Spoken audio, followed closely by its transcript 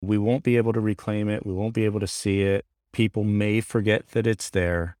We won't be able to reclaim it. We won't be able to see it. People may forget that it's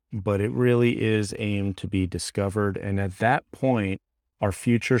there, but it really is aimed to be discovered. And at that point, our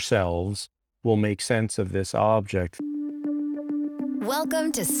future selves will make sense of this object.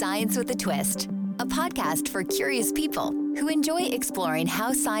 Welcome to Science with a Twist, a podcast for curious people who enjoy exploring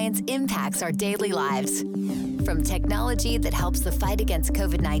how science impacts our daily lives. From technology that helps the fight against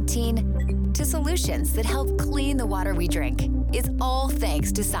COVID-19 to solutions that help clean the water we drink, it's all thanks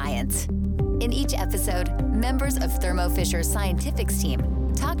to science. In each episode, members of Thermo Fisher's scientific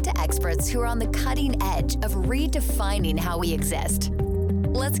team talk to experts who are on the cutting edge of redefining how we exist.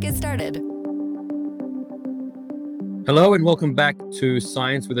 Let's get started. Hello and welcome back to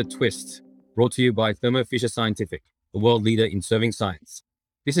Science with a Twist, brought to you by Thermo Fisher Scientific, the world leader in serving science.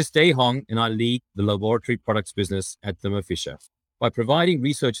 This is Dae Hong, and I lead the laboratory products business at Thermo Fisher. By providing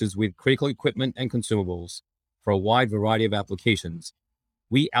researchers with critical equipment and consumables for a wide variety of applications,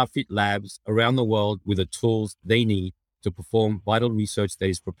 we outfit labs around the world with the tools they need to perform vital research that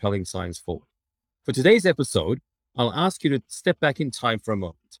is propelling science forward. For today's episode, I'll ask you to step back in time for a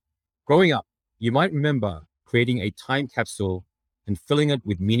moment. Growing up, you might remember creating a time capsule and filling it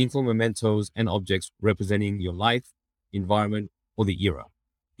with meaningful mementos and objects representing your life, environment, or the era.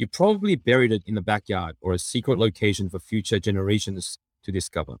 You probably buried it in the backyard or a secret location for future generations to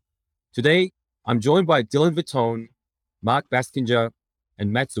discover. Today, I'm joined by Dylan Vittone, Mark Baskinger,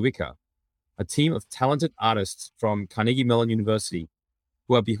 and Matt Zwicker, a team of talented artists from Carnegie Mellon University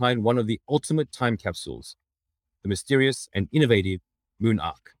who are behind one of the ultimate time capsules, the mysterious and innovative Moon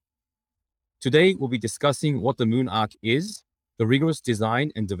Ark. Today, we'll be discussing what the Moon Ark is, the rigorous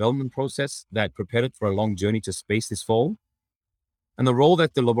design and development process that prepared it for a long journey to space this fall, and the role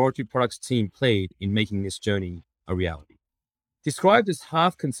that the laboratory products team played in making this journey a reality. Described as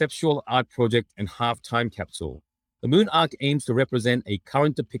half conceptual art project and half time capsule, the Moon Ark aims to represent a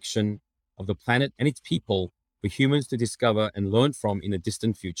current depiction of the planet and its people for humans to discover and learn from in a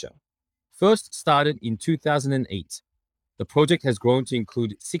distant future. First started in 2008, the project has grown to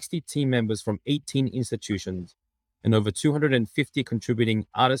include 60 team members from 18 institutions and over 250 contributing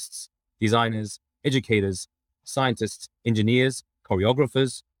artists, designers, educators, scientists, engineers,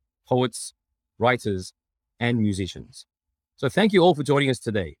 choreographers, poets, writers, and musicians. So thank you all for joining us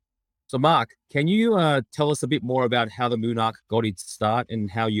today. So Mark, can you tell us a bit more about how the Moon Ark got its start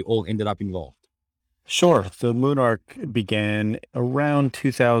and how you all ended up involved? Sure. The Moon Ark began around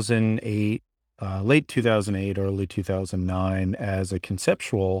 2008, late 2008, early 2009 as a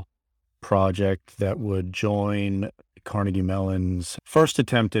conceptual project that would join Carnegie Mellon's first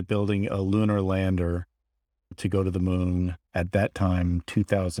attempt at building a lunar lander to go to the moon at that time,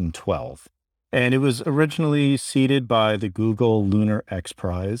 2012. And it was originally seeded by the Google Lunar X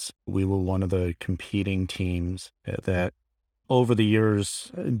Prize. We were one of the competing teams that over the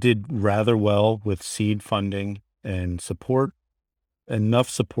years did rather well with seed funding and support, enough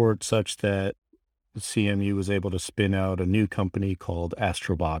support such that CMU was able to spin out a new company called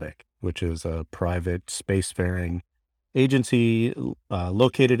Astrobotic, which is a private spacefaring agency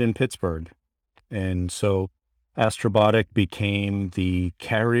located in Pittsburgh. And so Astrobotic became the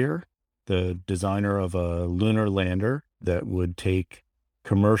carrier, the designer of a lunar lander that would take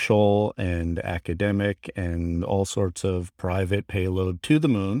commercial and academic and all sorts of private payload to the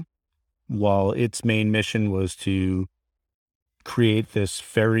moon, while its main mission was to create this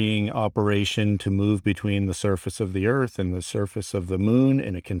ferrying operation to move between the surface of the Earth and the surface of the moon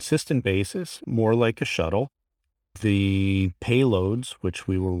in a consistent basis, more like a shuttle. The payloads, which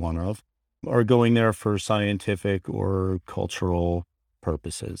we were one of, are going there for scientific or cultural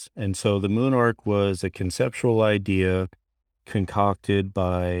purposes. And so the Moon Ark was a conceptual idea concocted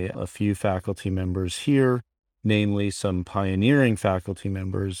by a few faculty members here, namely some pioneering faculty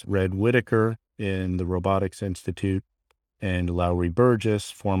members, Red Whitaker in the Robotics Institute and Lowry Burgess,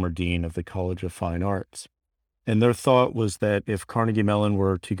 former dean of the College of Fine Arts. And their thought was that if Carnegie Mellon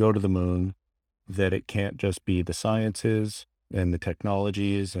were to go to the moon, that it can't just be the sciences and the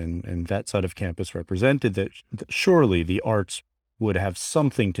technologies and that side of campus represented, that surely the arts would have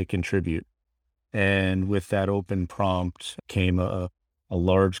something to contribute. And with that open prompt came a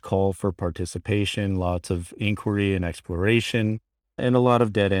large call for participation, lots of inquiry and exploration, and a lot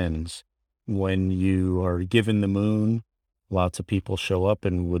of dead ends. When you are given the moon, lots of people show up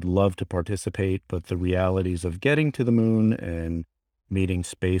and would love to participate, but the realities of getting to the moon and meeting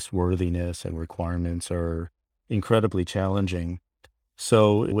space worthiness and requirements are incredibly challenging.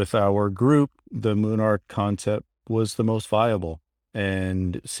 So with our group, the Moon Ark concept was the most viable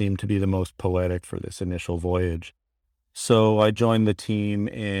and seemed to be the most poetic for this initial voyage. So I joined the team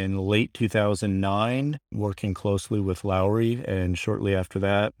in late 2009, working closely with Lowry. And shortly after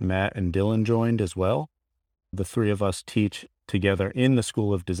that, Matt and Dylan joined as well. The three of us teach together in the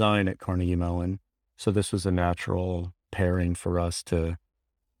School of Design at Carnegie Mellon. So this was a natural pairing for us to,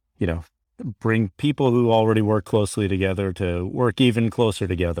 you know, bring people who already work closely together to work even closer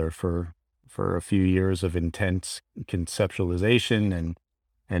together for a few years of intense conceptualization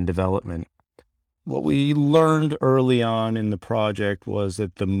and development. What we learned early on in the project was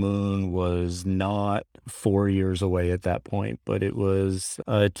that the moon was not 4 years away at that point, but it was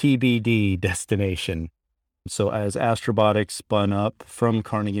a TBD destination. So as Astrobotics spun up from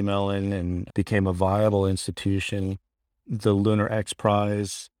Carnegie Mellon and became a viable institution, the Lunar X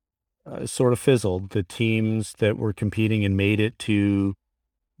Prize sort of fizzled. The teams that were competing and made it to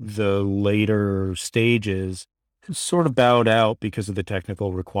the later stages sort of bowed out because of the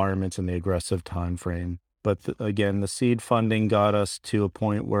technical requirements and the aggressive time frame. But again, the seed funding got us to a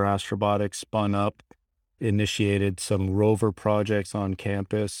point where Astrobotics spun up, initiated some rover projects on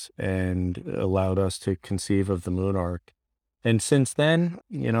campus, and allowed us to conceive of the Moon Arc. And since then,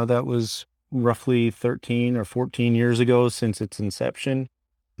 that was roughly 13 or 14 years ago since its inception.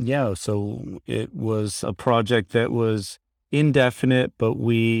 Yeah, so it was a project that was indefinite, but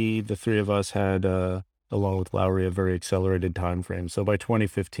the three of us had, along with Lowry, a very accelerated time frame. So by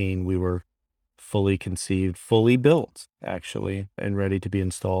 2015, we were fully conceived, fully built, actually, and ready to be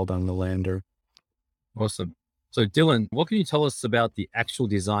installed on the lander. Awesome. So Dylan, what can you tell us about the actual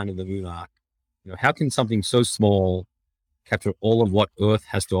design of the Moon Arc? How can something so small capture all of what Earth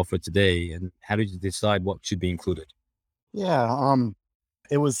has to offer today, and how did you decide what should be included? Yeah,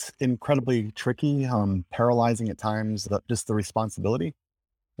 it was incredibly tricky, paralyzing at times, just the responsibility.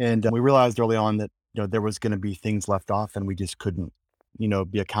 And we realized early on that there was going to be things left off, and we just couldn't,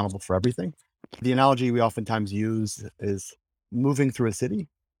 be accountable for everything. The analogy we oftentimes use is moving through a city,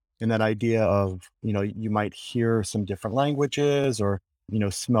 and that idea of you might hear some different languages, or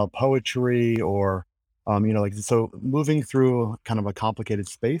smell poetry, or like so moving through kind of a complicated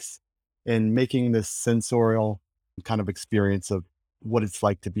space and making this sensorial kind of experience of what it's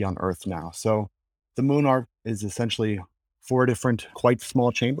like to be on Earth now. So the Moon Arc is essentially four different, quite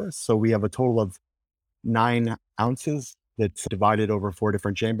small chambers. So we have a total of 9 ounces that's divided over four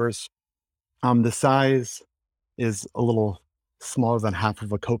different chambers. The size is a little smaller than half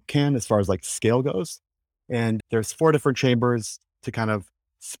of a Coke can as far as like scale goes. And there's four different chambers to kind of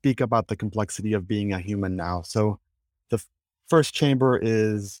speak about the complexity of being a human now. So the first chamber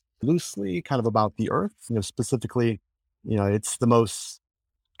is loosely kind of about the Earth, specifically, it's the most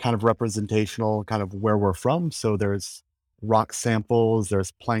kind of representational kind of where we're from. So there's rock samples,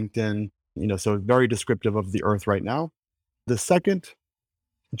 there's plankton, so very descriptive of the Earth right now. The second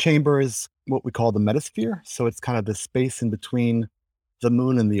chamber is what we call the metasphere. So it's kind of the space in between the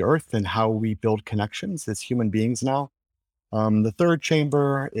moon and the Earth and how we build connections as human beings now. The third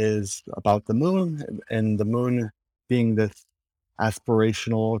chamber is about the moon, and the moon being this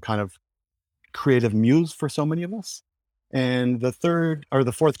aspirational kind of creative muse for so many of us. And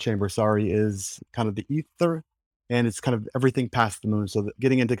the fourth chamber, sorry, is kind of the ether, and it's kind of everything past the moon. So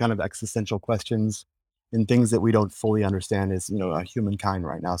getting into kind of existential questions and things that we don't fully understand as, humankind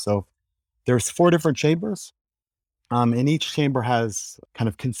right now. So there's four different chambers, and each chamber has kind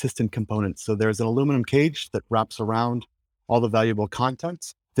of consistent components. So there's an aluminum cage that wraps around all the valuable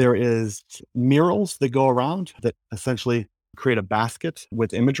contents. There is murals that go around that essentially create a basket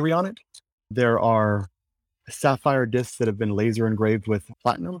with imagery on it. There are sapphire discs that have been laser engraved with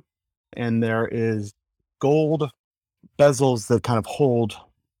platinum. And there is gold bezels that kind of hold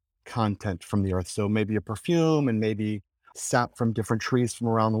content from the Earth. So maybe a perfume, and maybe sap from different trees from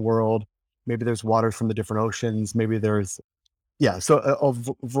around the world. Maybe there's water from the different oceans. Maybe so a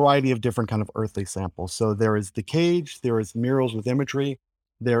variety of different kind of earthly samples. So there is the cage, there is murals with imagery,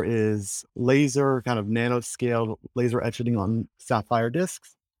 there is laser kind of nanoscale laser etching on sapphire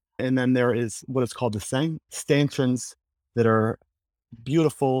discs. And then there is what is called the stanchions that are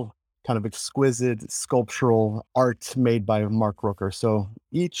beautiful, kind of exquisite sculptural art made by Mark Rooker. So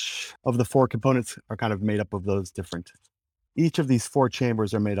each of the four components are kind of made up of each of these four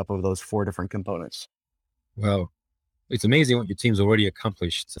chambers are made up of those four different components. Wow. It's amazing what your team's already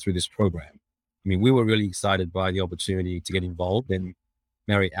accomplished through this program. I mean, we were really excited by the opportunity to get involved and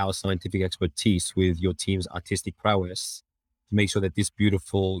marry our scientific expertise with your team's artistic prowess to make sure that this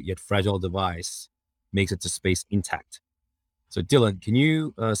beautiful yet fragile device makes it to space intact. So Dylan, can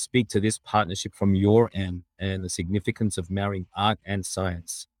you speak to this partnership from your end and the significance of marrying art and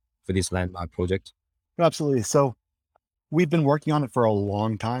science for this landmark project? Absolutely. So we've been working on it for a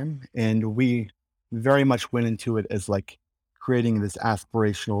long time, and we very much went into it as like creating this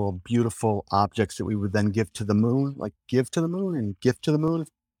aspirational, beautiful objects that we would then give to the moon, like give to the moon and gift to the moon.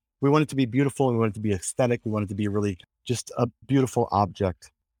 We want it to be beautiful. We want it to be aesthetic. We want it to be really just a beautiful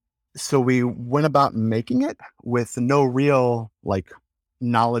object. So we went about making it with no real like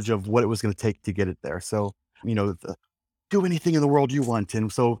knowledge of what it was going to take to get it there. So, do anything in the world you want.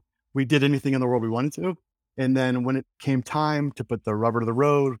 And so we did anything in the world we wanted to. And then when it came time to put the rubber to the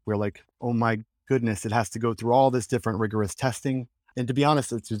road, we're like, oh my goodness, it has to go through all this different rigorous testing. And to be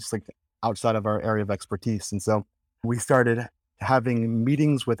honest, it's just like outside of our area of expertise. And so we started having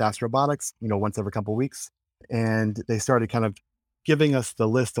meetings with Astrobotics, once every couple of weeks. And they started kind of giving us the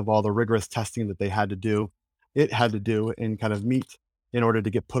list of all the rigorous testing that it had to do and kind of meet in order to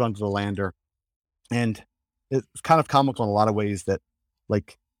get put onto the lander. And it's kind of comical in a lot of ways that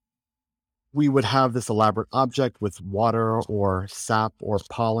like we would have this elaborate object with water or sap or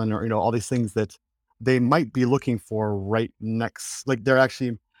pollen or, all these things that they might be looking for right next, like they're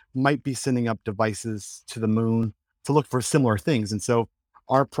actually might be sending up devices to the moon to look for similar things. And so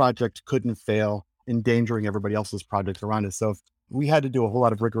our project couldn't fail, endangering everybody else's projects around us. So we had to do a whole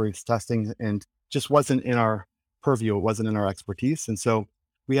lot of rigorous testing and just wasn't in our purview. It wasn't in our expertise. And so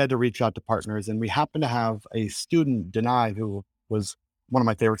we had to reach out to partners, and we happened to have a student, Denai, who was one of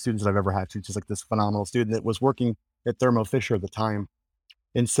my favorite students that I've ever had. She's just like this phenomenal student that was working at Thermo Fisher at the time.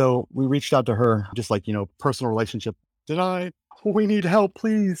 And so we reached out to her, just like, personal relationship. Denai, we need help,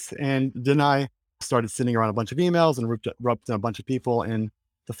 please. And Denai started sending around a bunch of emails and roped in a bunch of people. And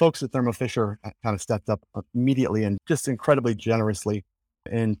the folks at Thermo Fisher kind of stepped up immediately and just incredibly generously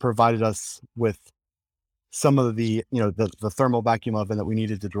and provided us with some of the thermal vacuum oven that we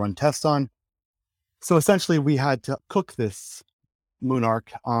needed to run tests on. So essentially we had to cook this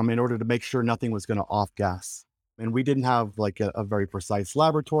Moonarch in order to make sure nothing was going to off gas. And we didn't have like a very precise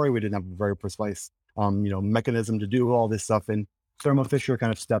laboratory. We didn't have a very precise, mechanism to do all this stuff. And Thermo Fisher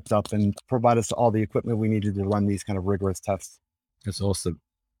kind of stepped up and provided us all the equipment we needed to run these kind of rigorous tests. That's awesome.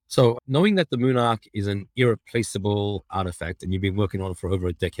 So knowing that the Moonarch is an irreplaceable artifact and you've been working on it for over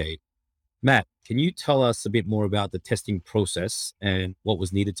a decade, Matt, can you tell us a bit more about the testing process and what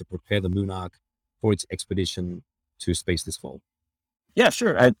was needed to prepare the Moonarch for its expedition to space this fall? Yeah,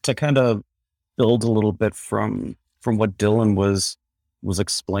 sure. To kind of build a little bit from what Dylan was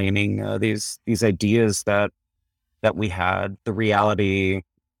explaining, these ideas that we had, the reality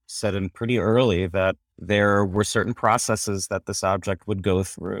set in pretty early that there were certain processes that this object would go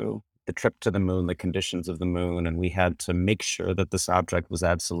through, the trip to the moon, the conditions of the moon, and we had to make sure that this object was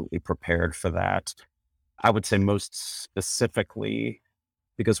absolutely prepared for that. I would say most specifically,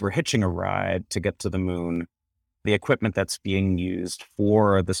 because we're hitching a ride to get to the moon, the equipment that's being used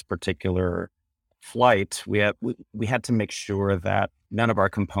for this particular flight, we had to make sure that none of our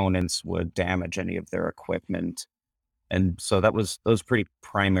components would damage any of their equipment. And so that was pretty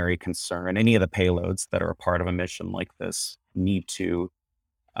primary concern. Any of the payloads that are a part of a mission like this need to.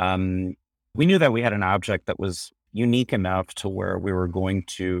 We knew that we had an object that was unique enough to where we were going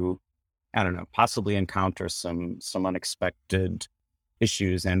to, possibly encounter some unexpected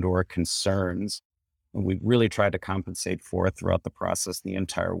issues and or concerns. And we really tried to compensate for it throughout the process the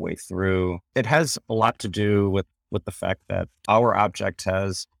entire way through. It has a lot to do with the fact that our object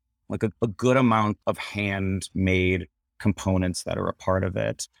has like a good amount of handmade components that are a part of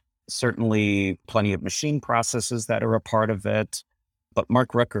it. Certainly plenty of machine processes that are a part of it. But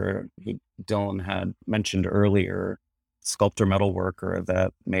Mark Rucker, who Dylan had mentioned earlier, sculptor metalworker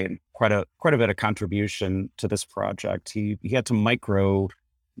that made quite a bit of contribution to this project. He had to micro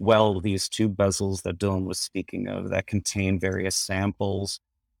weld these tube bezels that Dylan was speaking of that contain various samples.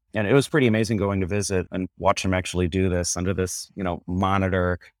 And it was pretty amazing going to visit and watch him actually do this under this,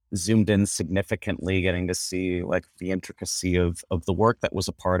 monitor, zoomed in significantly, getting to see like the intricacy of the work that was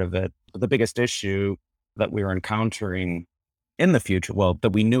a part of it. But the biggest issue that we were encountering in the future,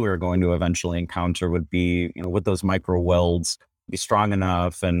 that we knew we were going to eventually encounter would be, would those micro welds be strong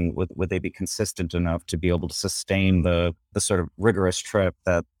enough and would they be consistent enough to be able to sustain the sort of rigorous trip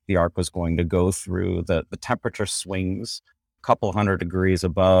that the Ark was going to go through. The temperature swings a couple hundred degrees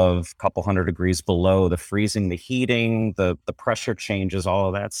above, couple hundred degrees below, the freezing, the heating, the pressure changes, all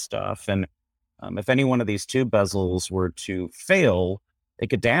of that stuff. And if any one of these tube bezels were to fail, it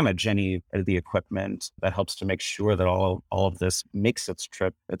could damage any of the equipment that helps to make sure that all of this makes its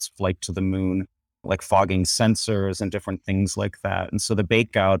trip, its flight to the moon, like fogging sensors and different things like that. And so the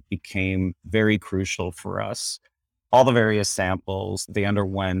bake out became very crucial for us. All the various samples, they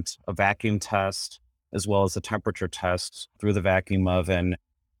underwent a vacuum test as well as a temperature test through the vacuum oven.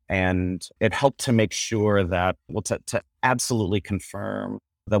 And it helped to make sure that, to absolutely confirm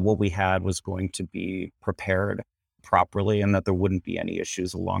that what we had was going to be prepared properly and that there wouldn't be any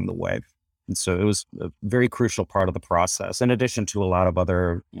issues along the way. And so it was a very crucial part of the process, in addition to a lot of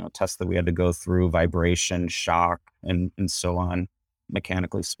other, tests that we had to go through, vibration, shock, and so on,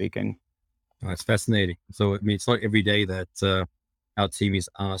 mechanically speaking. Oh, that's fascinating. So, I mean, it's not every day that our team is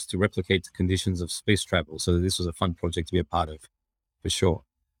asked to replicate the conditions of space travel. So this was a fun project to be a part of, for sure.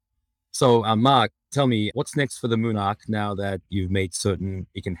 So, Mark, tell me, what's next for the Moonarch now that you've made certain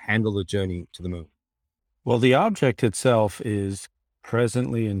it can handle the journey to the moon? Well, the object itself is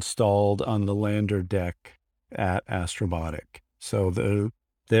presently installed on the lander deck at Astrobotic. So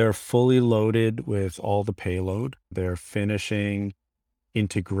they're fully loaded with all the payload. They're finishing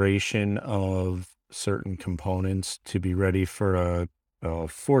integration of certain components to be ready for a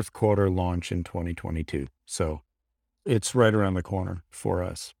fourth quarter launch in 2022. So it's right around the corner for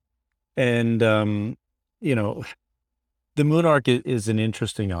us. And, the Moonarch is an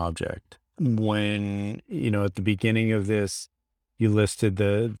interesting object. When, at the beginning of this, you listed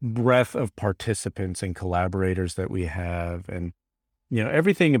the breadth of participants and collaborators that we have. And,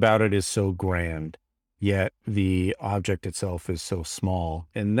 everything about it is so grand, yet the object itself is so small.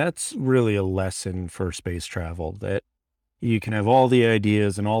 And that's really a lesson for space travel, that you can have all the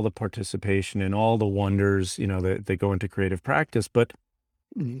ideas and all the participation and all the wonders, that go into creative practice. But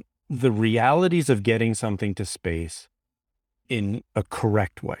the realities of getting something to space in a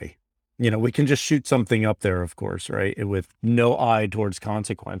correct way. We can just shoot something up there, of course, right? With no eye towards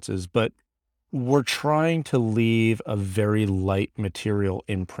consequences, but we're trying to leave a very light material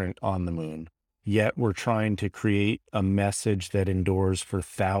imprint on the moon. Yet we're trying to create a message that endures for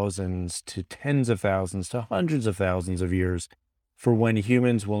thousands to tens of thousands to hundreds of thousands of years for when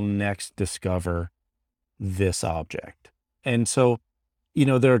humans will next discover this object. And so,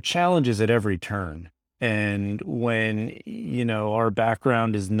 there are challenges at every turn. And when, our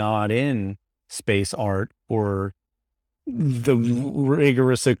background is not in space art or the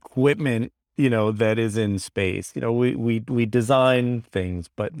rigorous equipment, that is in space, we design things,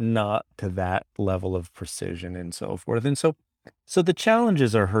 but not to that level of precision and so forth. And so the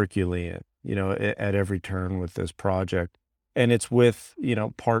challenges are Herculean, at every turn with this project. And it's with,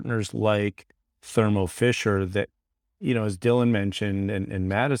 partners like Thermo Fisher that, as Dylan mentioned and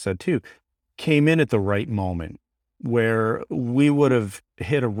Matt has said too, came in at the right moment, where we would have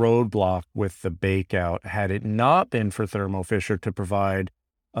hit a roadblock with the bakeout had it not been for Thermo Fisher to provide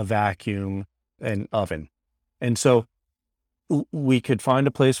a vacuum and oven. And so we could find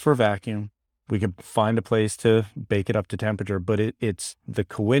a place for a vacuum. We could find a place to bake it up to temperature, but it's the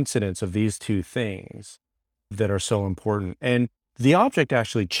coincidence of these two things that are so important. And the object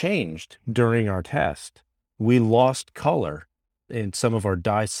actually changed during our test. We lost color in some of our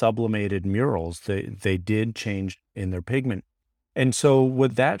dye sublimated murals. They did change in their pigment. And so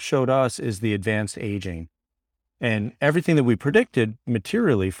what that showed us is the advanced aging, and everything that we predicted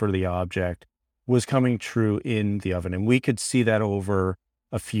materially for the object was coming true in the oven. And we could see that over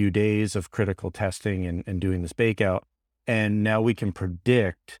a few days of critical testing and doing this bakeout. And now we can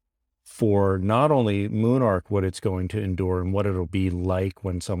predict for not only Moonarch what it's going to endure and what it'll be like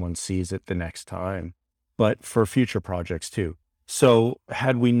when someone sees it the next time, but for future projects too. So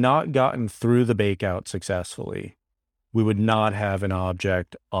had we not gotten through the bakeout successfully, we would not have an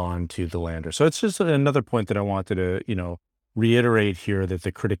object onto the lander. So it's just another point that I wanted to, reiterate here, that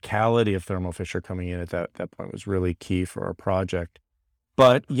the criticality of Thermo Fisher coming in at that point was really key for our project.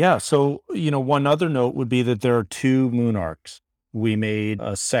 But yeah, so, one other note would be that there are two Moonarchs. We made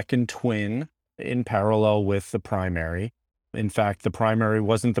a second twin in parallel with the primary. In fact, the primary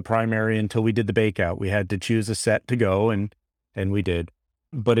wasn't the primary until we did the bakeout. We had to choose a set to go, and we did.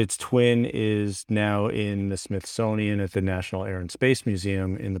 But its twin is now in the Smithsonian at the National Air and Space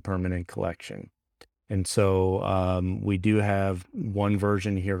Museum in the permanent collection. And so we do have one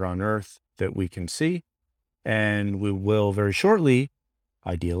version here on Earth that we can see, and we will very shortly,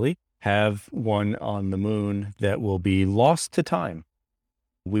 ideally, have one on the moon that will be lost to time.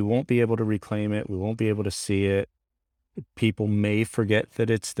 We won't be able to reclaim it. We won't be able to see it. People may forget that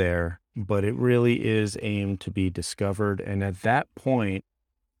it's there, but it really is aimed to be discovered. And at that point,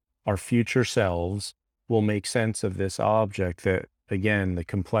 our future selves will make sense of this object that, again, the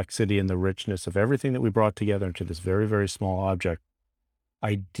complexity and the richness of everything that we brought together into this very, very small object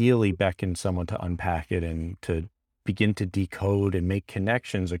ideally beckons someone to unpack it and to begin to decode and make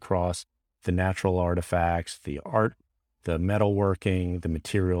connections across the natural artifacts, the art, the metalworking, the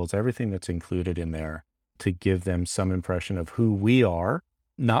materials, everything that's included in there, to give them some impression of who we are,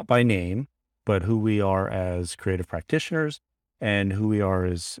 not by name, but who we are as creative practitioners and who we are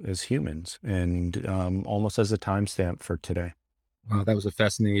as humans, and almost as a timestamp for today. Wow, that was a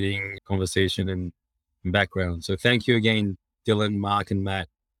fascinating conversation and background. So thank you again, Dylan, Mark, and Matt,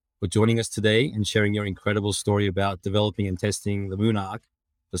 for joining us today and sharing your incredible story about developing and testing the Moon Arc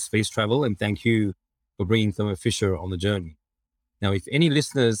for space travel. And thank you for bringing Thermo Fisher on the journey. Now, if any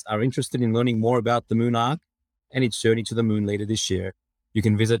listeners are interested in learning more about the Moon Arc and its journey to the moon later this year, you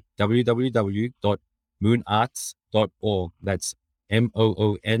can visit www.moonarts.org. That's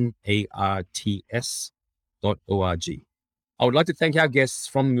MOONARTS.org. I would like to thank our guests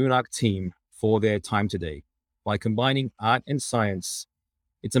from the Moon Arc team for their time today. By combining art and science,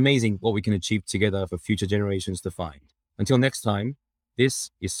 it's amazing what we can achieve together for future generations to find. Until next time,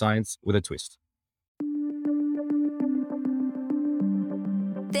 this is Science with a Twist.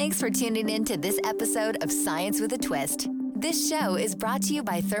 Thanks for tuning in to this episode of Science with a Twist. This show is brought to you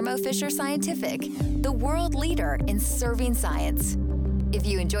by Thermo Fisher Scientific, the world leader in serving science. If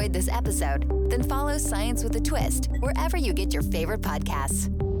you enjoyed this episode, then follow Science with a Twist wherever you get your favorite podcasts.